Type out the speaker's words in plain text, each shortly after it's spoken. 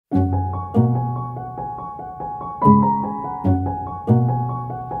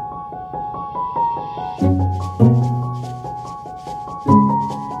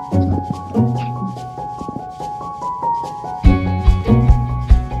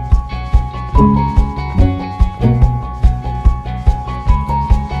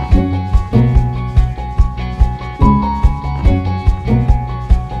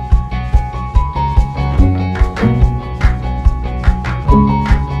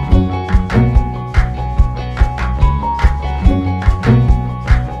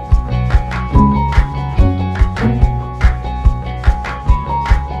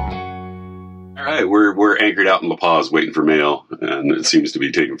pause waiting for mail, and it seems to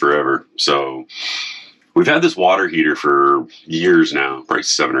be taking forever. So we've had this water heater for years now, probably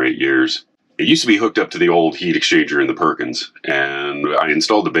 7 or 8 years. It used to be hooked up to the old heat exchanger in the Perkins, and I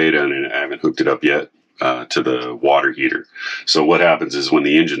installed the beta and I haven't hooked it up yet to the water heater. So what happens is when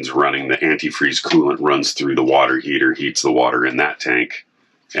the engine's running, the antifreeze coolant runs through the water heater, heats the water in that tank,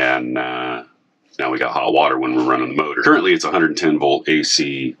 and now we got hot water when we're running the motor. Currently it's 110 volt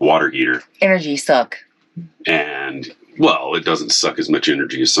AC water heater. Energy suck. And, well, it doesn't suck as much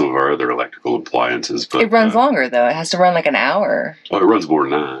energy as some of our other electrical appliances. But it runs longer, though. It has to run like an hour. Oh, it runs more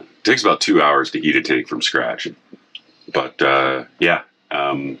than that. It takes about 2 hours to heat a tank from scratch. But, yeah.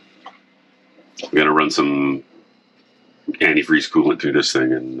 I'm going to run some antifreeze coolant through this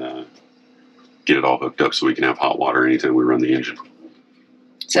thing and get it all hooked up so we can have hot water anytime we run the engine.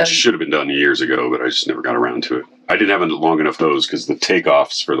 So, which should have been done years ago, but I just never got around to it. I didn't have a long enough hose because the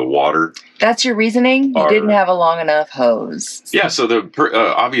takeoffs for the water. That's your reasoning? You didn't have a long enough hose. Yeah, so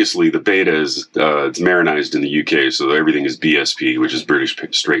obviously the beta is it's marinized in the UK, so everything is BSP, which is British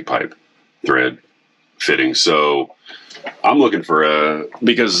straight pipe thread fitting. So I'm looking for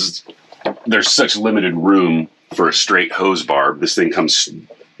because there's such limited room for a straight hose barb. This thing comes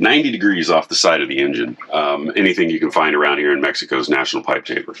 90 degrees off the side of the engine. Anything you can find around here in Mexico is National Pipe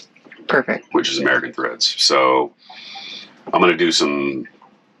Taper. Perfect. Which is American threads. So I'm going to do some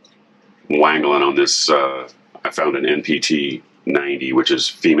wangling on this. I found an NPT 90, which is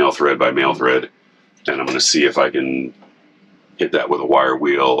female thread by male thread. And I'm going to see if I can hit that with a wire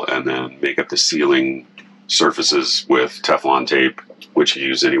wheel and then make up the sealing surfaces with Teflon tape, which you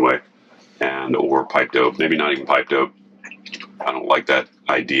use anyway, and or pipe dope. Maybe not even pipe dope. I don't like that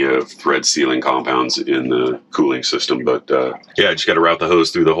idea of thread sealing compounds in the cooling system, but yeah, I just got to route the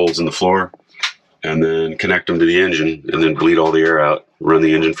hose through the holes in the floor and then connect them to the engine and then bleed all the air out. Run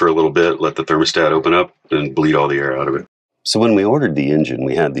the engine for a little bit, let the thermostat open up, and bleed all the air out of it. So when we ordered the engine,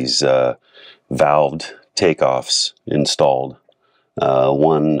 we had these valved takeoffs installed.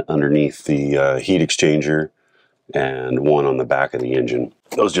 One underneath the heat exchanger and one on the back of the engine.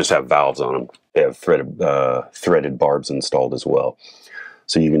 Those just have valves on them. They have threaded barbs installed as well.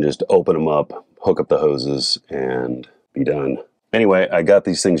 So you can just open them up, hook up the hoses, and be done. Anyway, I got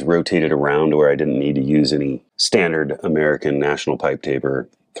these things rotated around where I didn't need to use any standard American National Pipe Taper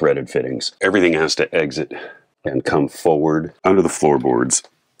threaded fittings. Everything has to exit and come forward under the floorboards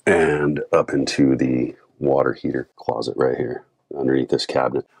and up into the water heater closet right here underneath this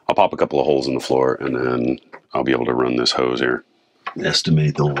cabinet. I'll pop a couple of holes in the floor and then I'll be able to run this hose here.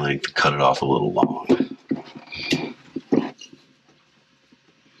 Estimate the length, cut it off a little long.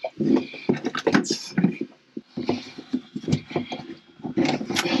 Let's see.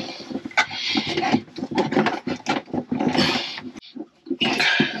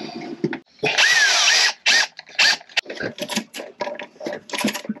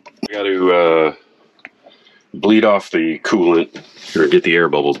 I got to bleed off the coolant or get the air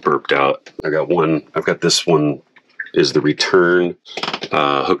bubbles burped out. I've got this one is the return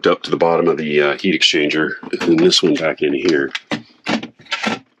hooked up to the bottom of the heat exchanger, and this one back in here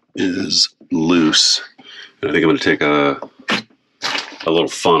is loose. And I think I'm going to take a little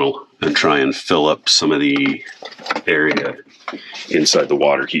funnel and try and fill up some of the area inside the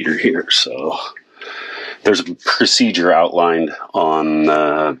water heater here. So there's a procedure outlined on in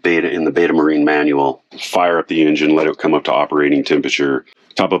the Beta Marine manual. Fire up the engine, let it come up to operating temperature,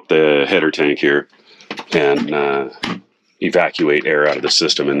 top up the header tank here, and evacuate air out of the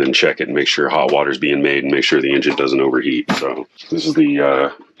system, and then check it and make sure hot water's being made and make sure the engine doesn't overheat. So this is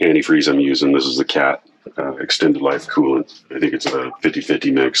the antifreeze I'm using. This is the CAT extended life coolant. I think it's a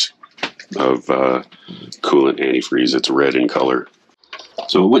 50-50 mix of coolant antifreeze. It's red in color.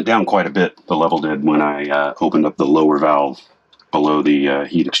 So it went down quite a bit, the level did, when I opened up the lower valve below the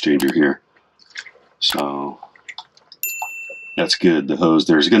heat exchanger here. So that's good. The hose,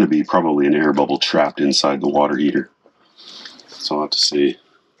 there's going to be probably an air bubble trapped inside the water heater. So I'll have to see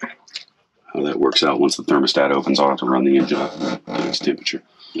how that works out. Once the thermostat opens, I'll have to run the engine up to its temperature.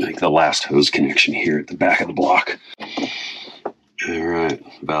 I think the last hose connection here at the back of the block. All right,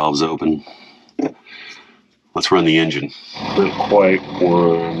 valves open. Let's run the engine. Not quite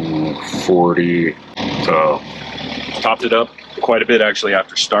 140. So topped it up quite a bit actually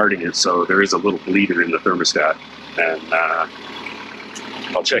after starting it. So there is a little bleeder in the thermostat. And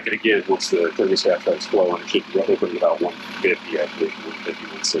I'll check it again once the thermostat starts flowing. It should be open about 150, I think, 150,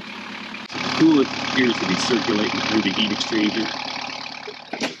 160. Coolant appears to be circulating through the heat exchanger.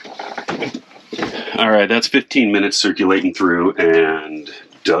 All right, that's 15 minutes circulating through, and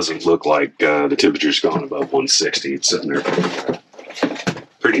doesn't look like the temperature's gone above 160. It's sitting there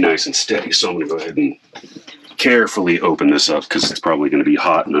pretty nice and steady, so I'm going to go ahead and carefully open this up because it's probably going to be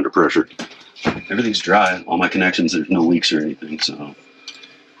hot and under pressure. Everything's dry. All my connections, there's no leaks or anything, so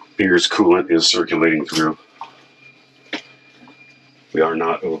beer's coolant is circulating through. We are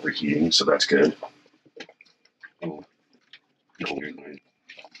not overheating, so that's good.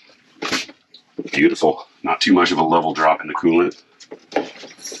 Beautiful. Not too much of a level drop in the coolant.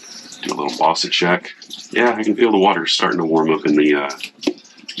 Do a little faucet check. Yeah, I can feel the water starting to warm up in the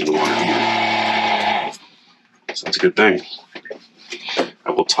water heater. So that's a good thing.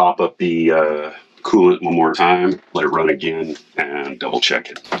 I will top up the coolant one more time, let it run again, and double check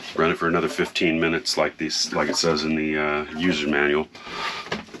it. Run it for another 15 minutes like it says in the user manual.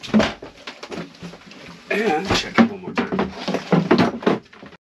 And check it one more time.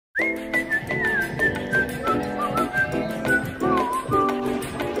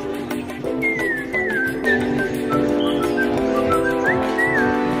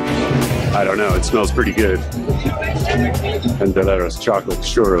 I don't know, it smells pretty good. Enchiladas, chocolate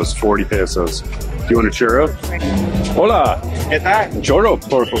churros, 40 pesos. Do you want a churro? Hola! ¿Qué tal? Churro,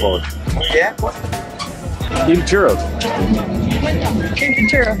 por favor. Yeah. Eat a churro. Drinking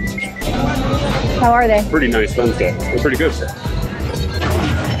churro. How are they? Pretty nice Wednesday. They're pretty good.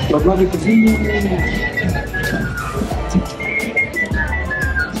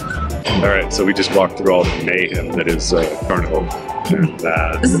 Alright, so we just walked through all the mayhem that is Carnival. And,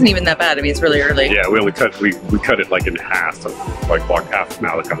 This isn't even that bad. I mean, it's really early. yeah, we only cut we cut it like in half, like block half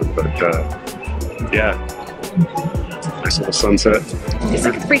malecon, but yeah, nice little sunset. It's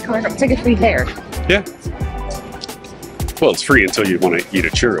like a free carnival. It's like a free fair. Yeah. Well, it's free until you want to eat a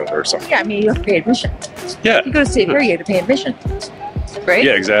churro or something. Yeah, I mean, you have to pay admission. Yeah. You go to state fair, you have to pay admission. Right?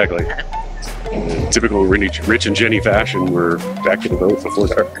 Yeah, exactly. Typical Rich and Jenny fashion, we're back to the boat before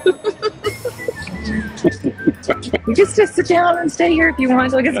dark. You just sit down and stay here if you want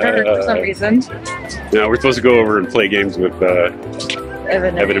until it gets dark for some reason. Yeah, we're supposed to go over and play games with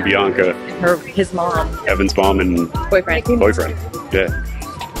Evan and Bianca. His mom. Evan's mom and Boyfriend. Yeah.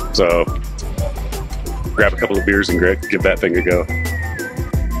 So, grab a couple of beers and give that thing a go.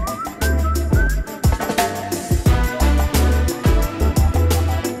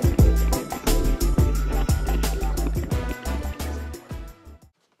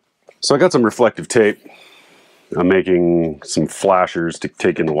 So I got some reflective tape. I'm making some flashers to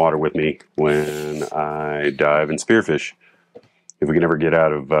take in the water with me when I dive and spearfish. If we can ever get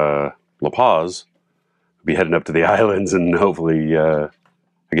out of La Paz, we'll be heading up to the islands, and hopefully I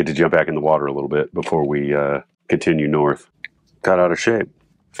get to jump back in the water a little bit before we continue north. Got out of shape.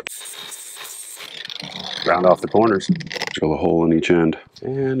 Round off the corners. Drill a hole in each end.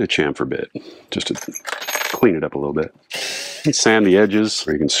 And a chamfer bit, just to clean it up a little bit. And sand the edges,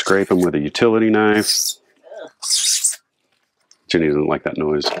 or you can scrape them with a utility knife. Jenny doesn't like that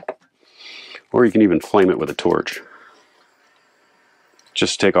noise. Or you can even flame it with a torch.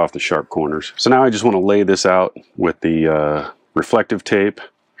 Just take off the sharp corners. So now I just want to lay this out with the reflective tape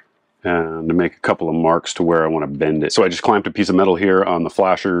and to make a couple of marks to where I want to bend it. So I just clamped a piece of metal here on the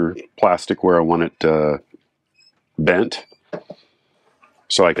flasher plastic where I want it bent,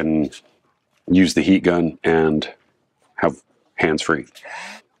 so I can use the heat gun and have hands free.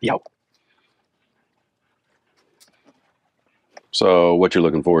 Yep. So what you're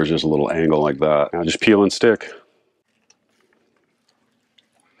looking for is just a little angle like that. Now just peel and stick.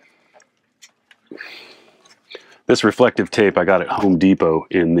 This reflective tape I got at Home Depot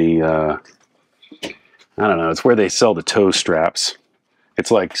in the, I don't know, it's where they sell the toe straps.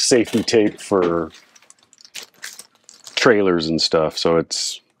 It's like safety tape for trailers and stuff. So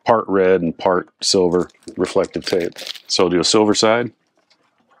it's part red and part silver reflective tape. So I'll do a silver side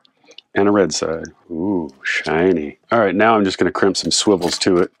and a red side. Ooh, shiny. All right, now I'm just gonna crimp some swivels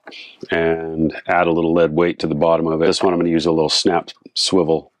to it and add a little lead weight to the bottom of it. This one I'm gonna use a little snapped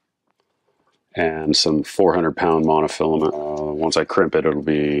swivel and some 400-pound monofilament. Once I crimp it, it'll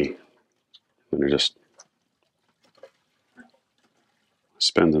be, I'm gonna just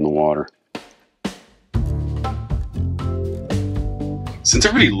spins in the water. Since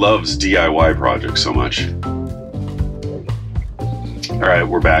everybody loves DIY projects so much. All right,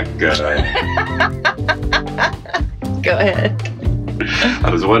 we're back. Go ahead. I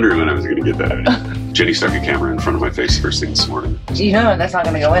was wondering when I was going to get that. Jenny stuck a camera in front of my face first thing this morning. You know that's not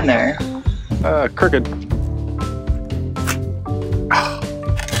going to go in there. Crooked.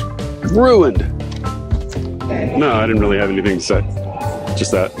 Ruined. No, I didn't really have anything to say.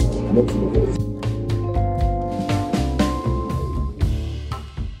 Just that.